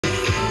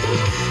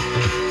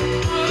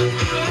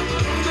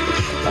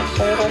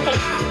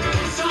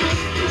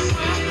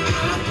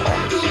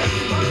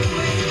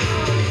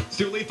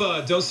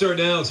Sulifa, don't start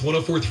now. It's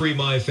 104.3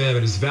 MyFM.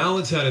 It is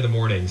Valentine in the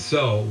morning.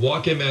 So,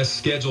 Walk MS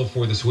scheduled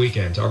for this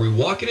weekend. Are we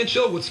walking it,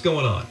 Jill? What's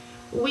going on?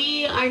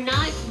 We are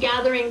not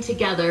gathering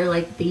together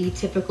like the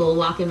typical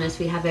Walk MS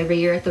we have every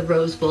year at the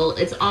Rose Bowl.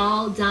 It's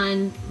all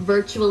done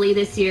virtually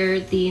this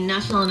year. The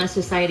National MS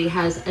Society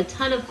has a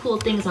ton of cool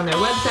things on their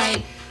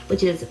website,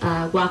 which is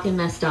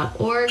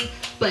walkms.org.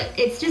 But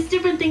it's just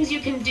different things you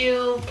can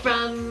do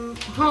from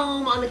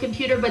home on the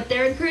computer. But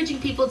they're encouraging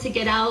people to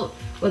get out,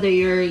 whether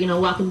you're,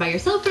 walking by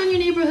yourself around your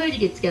neighborhood, you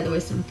get together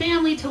with some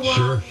family to walk.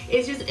 Sure.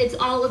 It's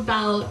all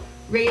about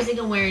raising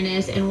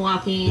awareness and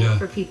walking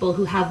for people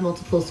who have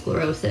multiple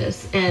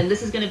sclerosis. And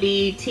this is going to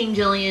be Team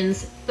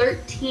Jillian's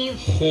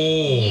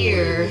 13th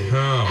year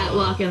at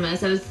Walk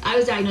MS. I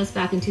was diagnosed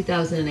back in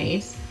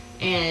 2008.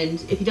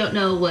 And if you don't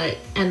know what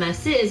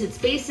MS is,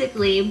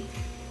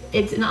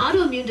 it's an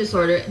autoimmune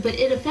disorder, but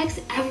it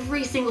affects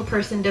every single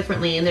person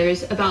differently. And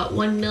there's about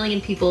 1 million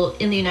people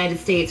in the United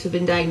States who've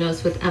been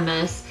diagnosed with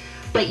MS.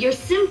 But your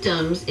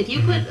symptoms, if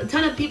you put a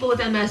ton of people with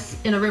MS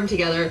in a room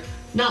together,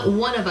 not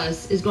one of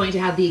us is going to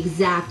have the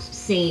exact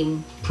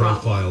same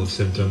profile of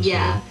symptoms.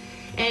 Yeah.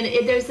 And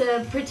there's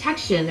a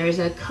protection, there's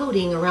a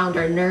coating around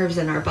our nerves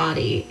in our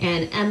body.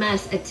 And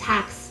MS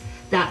attacks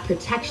that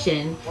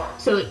protection.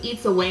 So it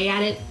eats away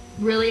at it,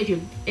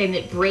 really, and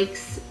it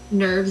breaks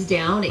nerves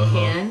down. It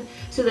can.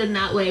 So then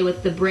that way,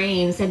 with the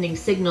brain sending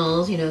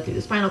signals, through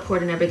the spinal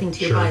cord and everything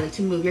to your body, like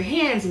to move your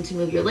hands and to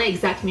move your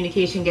legs, that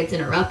communication gets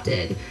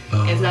interrupted.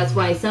 And so that's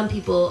why some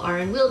people are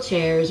in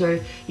wheelchairs,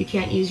 or you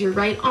can't use your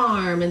right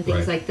arm and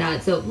things like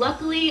that. So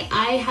luckily,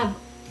 I have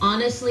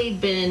honestly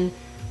been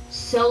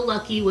so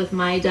lucky with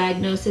my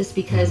diagnosis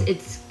because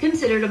it's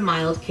considered a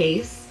mild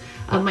case.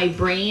 My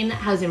brain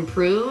has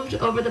improved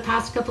over the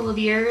past couple of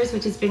years,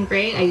 which has been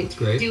great. I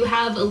do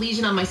have a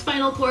lesion on my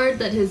spinal cord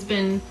that has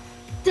been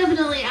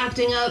definitely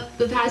acting up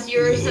the past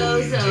year or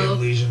so.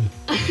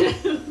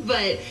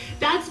 But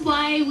that's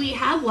why we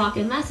have Walk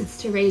MS. It's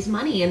to raise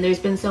money, and there's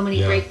been so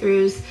many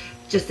breakthroughs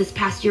just this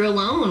past year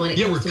alone when it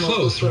comes to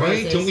multiple sclerosis. We're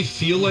close, right? Don't we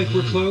feel like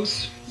we're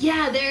close?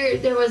 Yeah,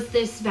 there was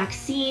this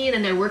vaccine,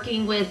 and they're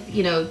working with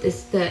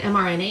the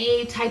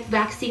mRNA type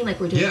vaccine, like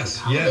we're doing with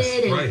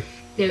COVID.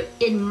 And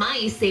in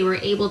mice, they were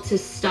able to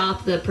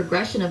stop the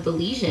progression of the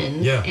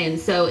lesions. And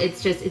so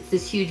it's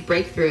this huge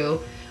breakthrough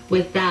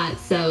with that.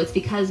 So it's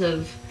because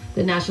of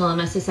the National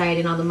MS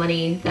Society and all the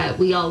money that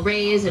we all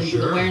raise and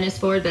awareness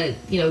for that,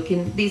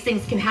 these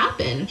things can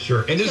happen.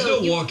 Sure. And there's no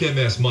Walk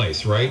MS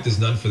mice, right? There's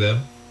none for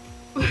them?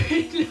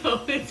 No,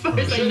 as far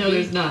as I know,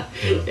 there's not.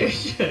 There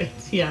should,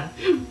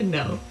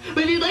 no.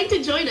 But if you'd like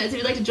to join us, if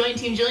you'd like to join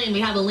Team Jillian, we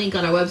have a link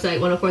on our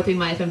website,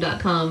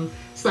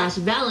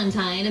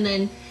 1043myfm.com/Valentine, and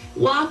then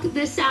walk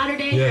this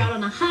Saturday. If you're out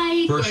on a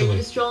hike, or you're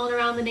just strolling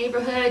around the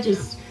neighborhood,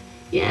 just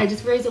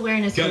raise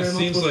awareness for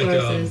multiple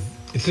sclerosis.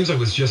 It seems like it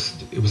was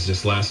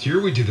just last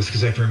year we did this,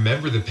 because I can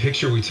remember the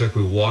picture we took.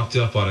 We walked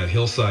up on a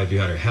hillside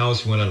behind our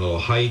house, went on a little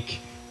hike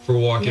for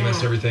Walk MS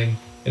and everything.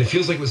 And it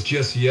feels like it was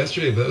just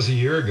yesterday, but that was a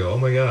year ago. Oh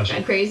my gosh.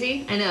 Isn't that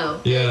crazy? I know.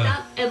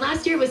 Yeah. And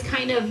last year was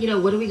kind of,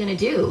 what are we going to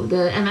do?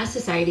 The MS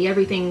Society,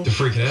 everything. They're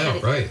freaking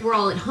out, right. We're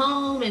all at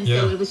home. And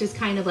so it was just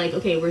kind of like,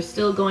 okay, we're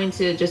still going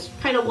to just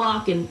kind of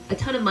walk. And a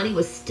ton of money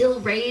was still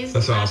raised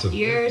last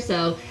year.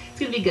 So it's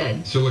going to be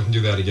good. So we can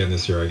do that again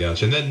this year, I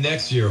got you. And then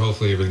next year,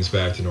 hopefully everything's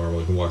back to normal.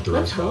 We can walk the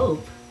Rose Bowl.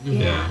 Let's hope.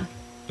 Yeah.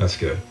 That's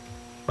good.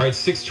 All right,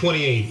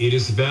 6:28. It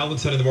is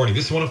Valentine in the morning.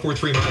 This is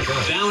 104.3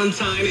 MyFM.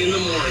 Valentine in the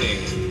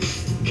morning.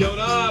 Coming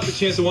up, a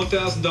chance of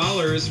 $1,000.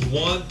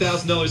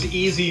 $1,000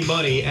 easy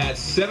money at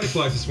 7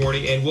 o'clock this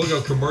morning, and we'll go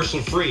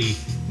commercial free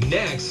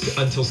next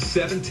until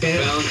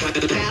 7:10.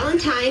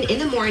 Valentine in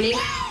the morning.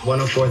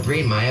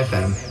 104.3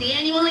 MyFM. The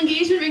annual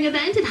engagement ring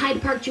event at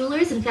Hyde Park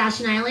Jewelers in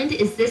Fashion Island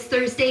is this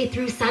Thursday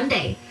through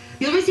Sunday.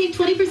 You'll receive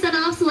 20%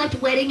 off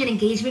select wedding and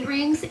engagement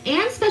rings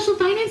and special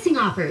financing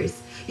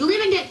offers. You'll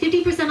even get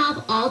 50%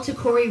 off all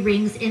Tacori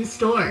rings in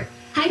store.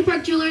 Hyde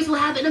Park Jewelers will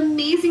have an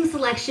amazing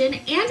selection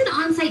and an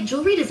on-site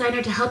jewelry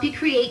designer to help you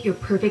create your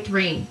perfect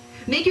ring.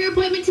 Make your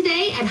appointment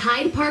today at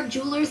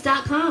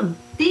HydeParkJewelers.com.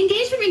 The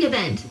engagement ring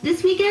event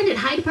this weekend at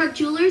Hyde Park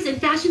Jewelers in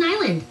Fashion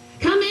Island.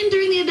 Come in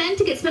during the event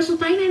to get special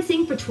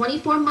financing for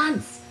 24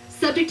 months.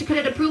 Subject to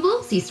credit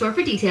approval, see store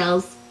for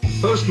details.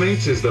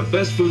 Postmates is the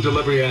best food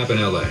delivery app in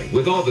LA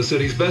with all the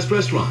city's best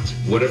restaurants.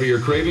 Whatever you're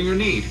craving or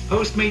need,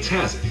 Postmates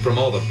has it from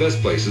all the best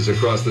places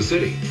across the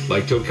city,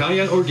 like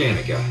Tocaya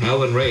Organica,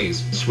 Allen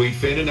Ray's, Sweet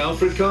Finn, and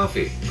Alfred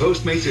Coffee.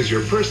 Postmates is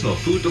your personal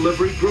food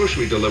delivery,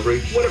 grocery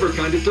delivery, whatever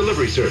kind of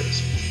delivery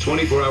service.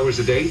 24 hours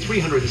a day,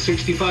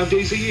 365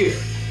 days a year.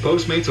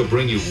 Postmates will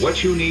bring you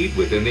what you need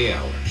within the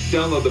hour.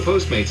 Download the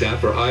Postmates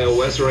app for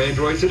iOS or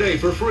Android today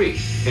for free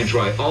and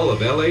try all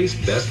of LA's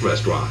best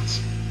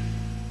restaurants.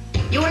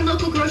 Your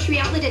local grocery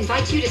outlet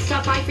invites you to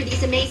stop by for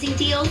these amazing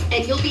deals,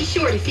 and you'll be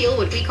sure to feel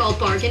what we call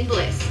bargain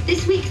bliss.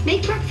 This week,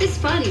 make breakfast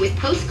fun with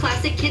Post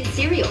Classic Kids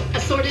cereal.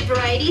 Assorted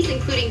varieties,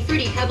 including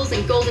Fruity Pebbles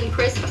and Golden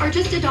Crisp, are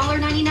just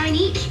 $1.99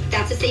 each.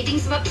 That's a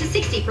savings of up to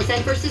 60%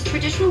 versus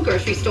traditional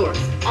grocery stores.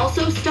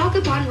 Also, stock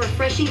up on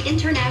refreshing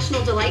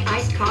International Delight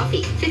iced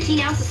coffee.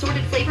 15-ounce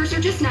assorted flavors are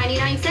just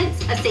 99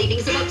 cents, a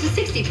savings of up to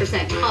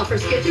 60%.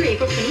 Offers good through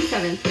April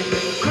 27th.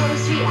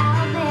 Grocery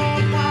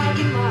outlet,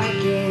 bargain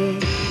market.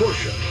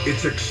 Porsche.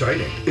 It's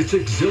exciting, it's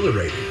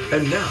exhilarating,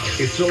 and now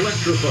it's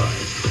electrifying.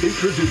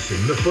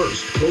 Introducing the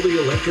first fully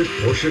electric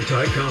Porsche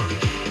Taycan.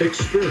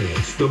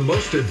 Experience the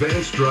most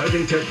advanced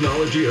driving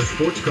technology a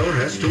sports car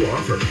has to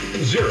offer.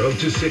 0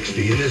 to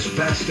 60 in as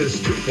fast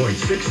as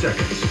 2.6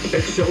 seconds,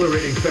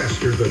 accelerating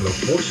faster than the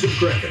force of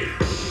gravity.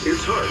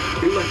 It's heart,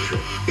 electric,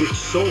 it's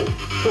soul,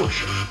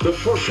 Porsche. The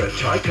Porsche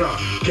Taycan.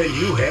 Can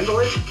you handle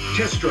it?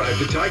 Test drive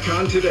the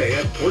Taycan today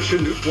at Porsche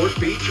Newport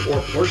Beach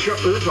or Porsche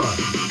Irvine.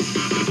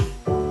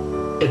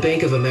 At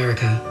Bank of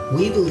America,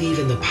 we believe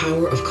in the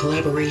power of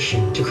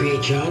collaboration to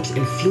create jobs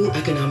and fuel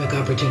economic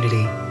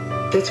opportunity.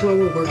 That's why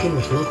we're working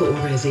with local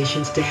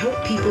organizations to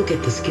help people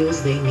get the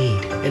skills they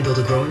need and build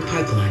a growing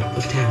pipeline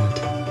of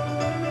talent.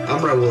 I'm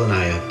Raul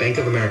Anaya, Bank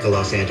of America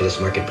Los Angeles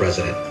Market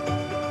President.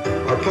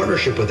 Our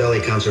partnership with LA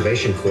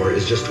Conservation Corps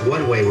is just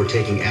one way we're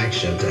taking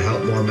action to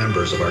help more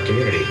members of our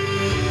community.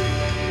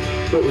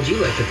 What would you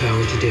like the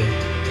power to do?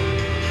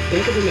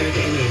 Bank of America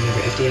NA,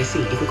 member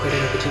FDIC, equal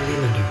credit opportunity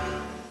lender.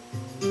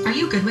 Are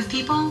you good with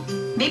people?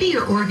 Maybe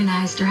you're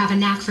organized or have a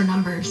knack for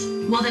numbers.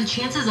 Well, then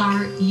chances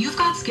are you've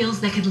got skills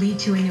that could lead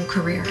to a new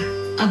career.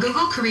 A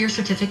Google Career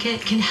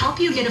Certificate can help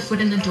you get a foot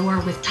in the door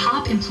with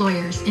top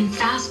employers in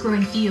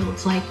fast-growing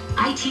fields like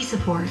IT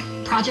support,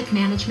 project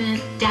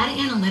management, data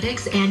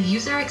analytics, and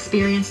user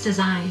experience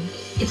design.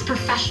 It's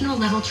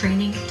professional-level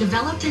training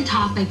developed and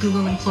taught by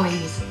Google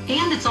employees.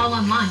 And it's all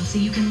online, so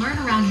you can learn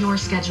around your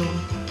schedule.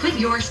 Put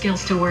your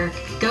skills to work.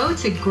 Go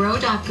to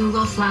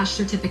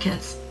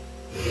grow.google/certificates.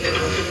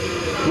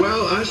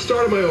 Well, I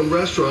started my own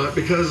restaurant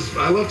because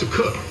I love to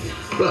cook.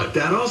 But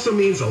that also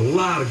means a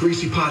lot of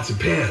greasy pots and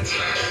pans.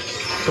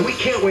 And we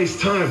can't waste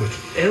time with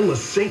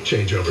endless sink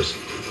changeovers.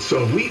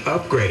 So we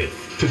upgraded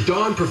to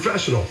Dawn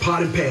Professional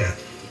Pot and Pan.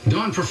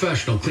 Dawn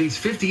Professional cleans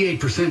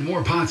 58%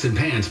 more pots and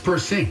pans per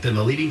sink than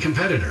the leading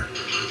competitor.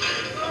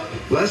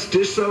 Less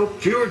dish soap,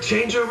 fewer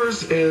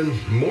changeovers, and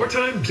more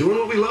time doing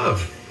what we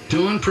love.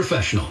 Dawn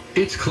Professional.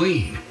 It's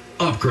clean.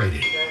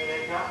 Upgraded.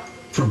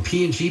 From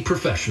P&G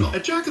Professional.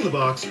 At Jack in the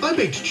Box, I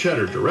baked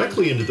cheddar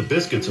directly into the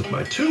biscuits of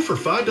my 2 for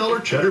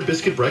 $5 cheddar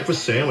biscuit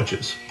breakfast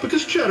sandwiches.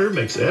 Because cheddar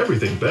makes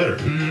everything better.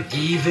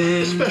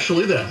 Even?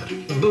 Especially that.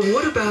 But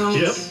what about...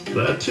 Yep,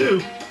 that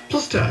too.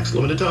 Plus tax,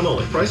 limited time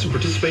only. Price and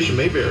participation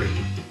may vary.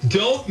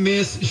 Don't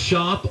miss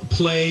Shop,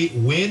 Play,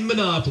 Win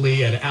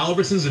Monopoly at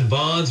Albertsons and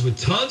Vons with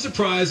tons of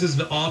prizes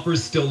and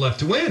offers still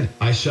left to win.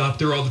 I shop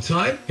there all the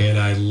time, and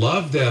I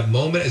love that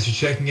moment as you're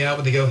checking out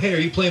when they go, hey, are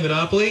you playing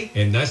Monopoly?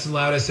 And nice and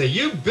loud I say,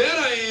 you bet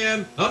I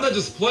am. I'm not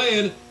just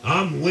playing,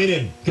 I'm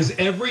winning. Because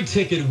every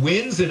ticket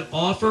wins an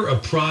offer, a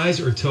prize,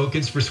 or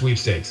tokens for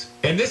sweepstakes.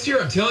 And this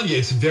year, I'm telling you,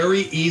 it's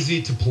very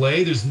easy to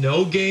play. There's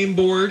no game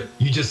board.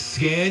 You just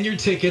scan your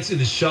tickets in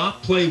the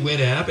Shop, Play,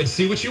 Win app and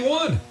see what you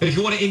won. And if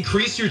you want to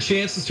increase your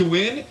chances to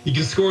win, you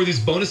can score these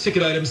bonus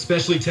ticket items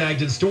specially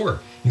tagged in store.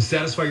 You can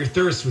satisfy your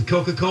thirst with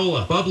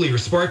Coca-Cola, bubbly, or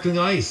sparkling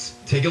ice.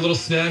 Take a little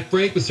snack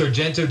break with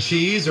Sargento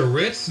cheese or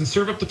Ritz and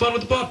serve up the fun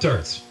with the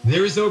Pop-Tarts.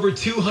 There is over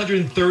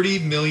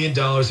 $230 million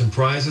in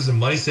prizes and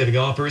money-saving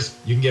offers.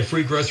 You can get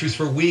free groceries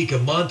for a week, a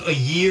month, a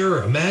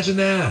year. Imagine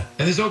that.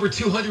 And there's over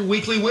 200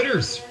 weekly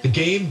winners. The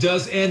game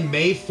does end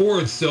May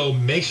 4th, so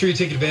make sure you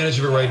take advantage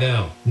of it right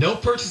now. No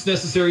purchase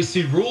necessary.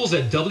 See rules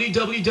at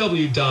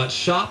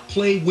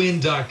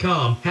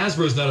www.shopplaywin.com.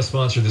 Hasbro's not a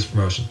sponsor of this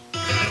promotion.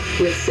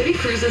 With City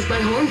Cruises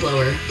by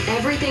Hornblower,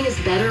 everything is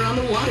better on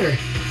the water.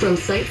 From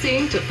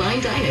sightseeing to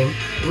fine dining,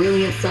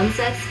 brilliant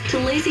sunsets to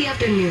lazy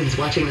afternoons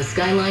watching the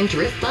skyline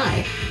drift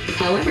by.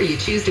 However you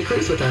choose to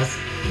cruise with us,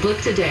 book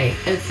today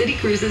at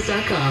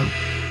citycruises.com.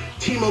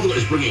 T-Mobile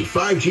is bringing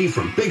 5G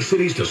from big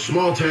cities to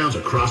small towns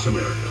across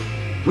America.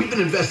 We've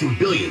been investing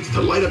billions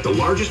to light up the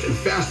largest and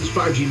fastest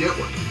 5G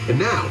network. And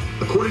now,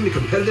 according to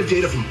competitive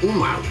data from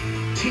Umlaut,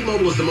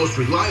 T-Mobile is the most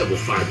reliable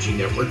 5G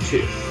network,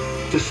 too.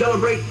 To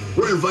celebrate,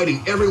 we're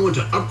inviting everyone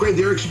to upgrade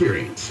their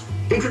experience.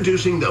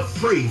 Introducing the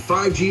free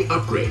 5G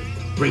upgrade.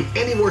 Bring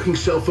any working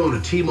cell phone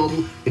to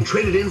T-Mobile and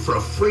trade it in for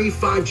a free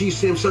 5G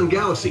Samsung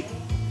Galaxy.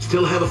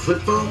 Still have a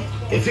flip phone?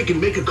 If it can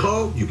make a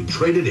call, you can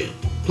trade it in.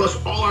 Plus,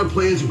 all our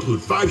plans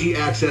include 5G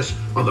access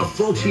on the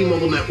full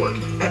T-Mobile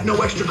network at no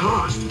extra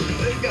cost.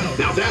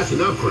 Now that's an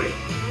upgrade.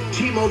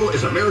 T-Mobile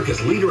is America's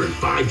leader in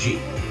 5G.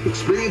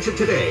 Experience it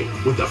today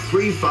with the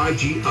free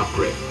 5G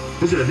upgrade.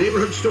 Visit a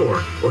neighborhood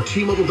store or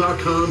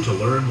T-Mobile.com to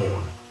learn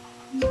more.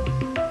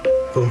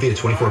 For Take-home fee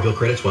to 24 bill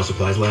credits while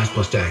supplies last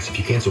plus tax. If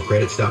you cancel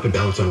credit, stop and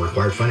balance on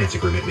required finance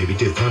agreement may be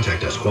due.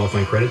 Contact us.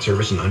 Qualifying credit,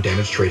 service, and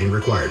undamaged trading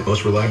required.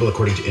 Most reliable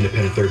according to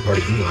independent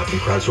third-party Umlaut and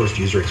crowdsourced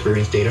user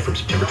experience data from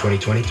September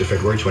 2020 to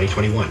February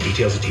 2021.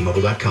 Details at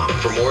T-Mobile.com.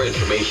 For more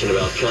information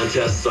about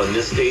contests on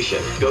this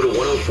station, go to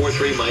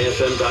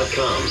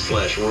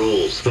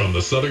 1043myfm.com/rules. From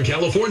the Southern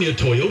California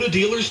Toyota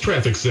Dealers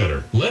Traffic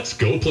Center, let's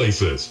go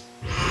places.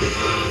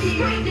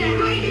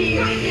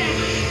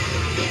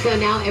 So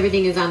now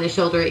everything is on the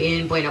shoulder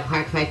in Bueno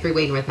Park by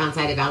freeway northbound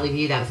side of Valley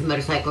View. That was a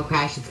motorcycle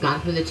crash. It's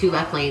gone from the 2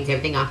 left lanes.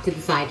 Everything off to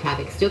the side.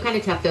 Traffic still kind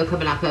of tough though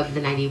coming off of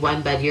the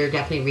 91, but you're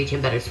definitely reaching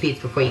better speeds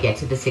before you get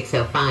to the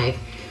 605.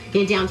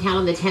 In downtown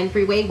on the 10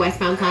 freeway,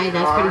 westbound side,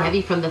 that's pretty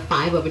heavy from the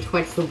 5 over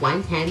towards the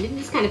 110. And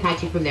just kind of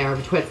patchy from there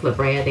over towards La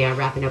Brea. They are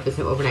wrapping up with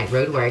some overnight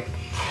road work.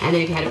 And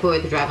then if you head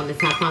forward the drive on the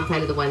southbound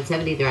side of the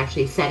 170, they're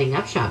actually setting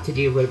up shop to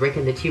do road work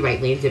in the 2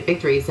 right lanes at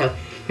Victory. So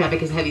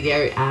traffic is heavy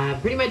there.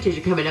 Pretty much as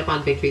you're coming up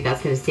on Victory,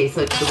 that's going to stay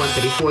slow to the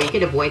 134. You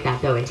can avoid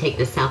that though and take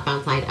the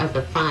southbound side of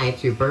the 5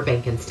 through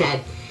Burbank instead.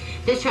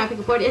 This traffic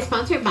report is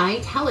sponsored by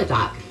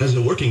Teladoc. As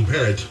a working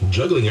parent,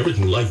 juggling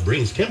everything life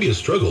brings can be a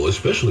struggle,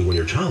 especially when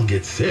your child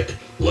gets sick.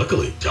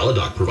 Luckily,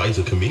 Teladoc provides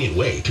a convenient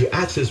way to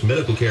access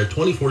medical care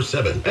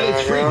 24/7, and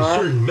it's free with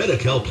certain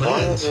Medi-Cal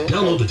plans.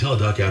 Download the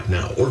Teladoc app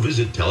now or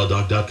visit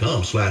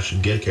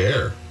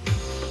teladoc.com/getcare.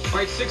 All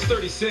right,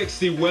 6:36.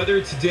 The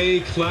weather today,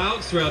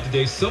 clouds throughout the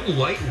day. Some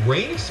light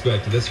rain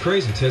expected. That's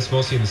crazy. Temps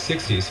mostly in the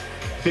 60s.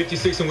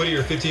 56 in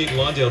Whittier, 58 in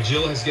Lawndale.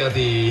 Jill has got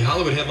the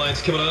Hollywood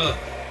headlines coming up.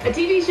 A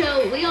TV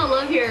show we all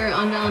love here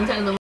on Valentine in the